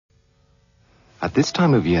At this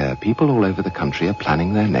time of year, people all over the country are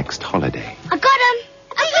planning their next holiday. I got them!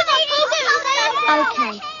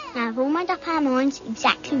 Okay, now we've all made up our minds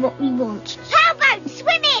exactly what we want. Sailboats,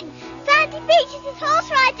 swimming, sandy beaches and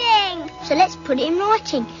horse riding. So let's put it in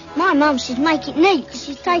writing. My mum says make it neat because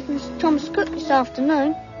she's taking us to Thomas Cook this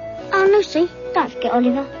afternoon. Oh, Lucy, don't forget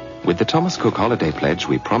Oliver. With the Thomas Cook Holiday Pledge,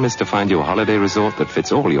 we promise to find you a holiday resort that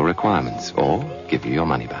fits all your requirements, or give you your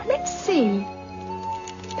money back. Let's see.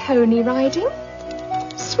 Pony riding,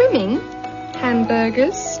 swimming,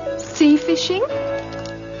 hamburgers, sea fishing,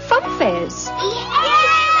 fun fairs.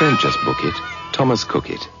 Yeah! Don't just book it, Thomas Cook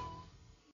it.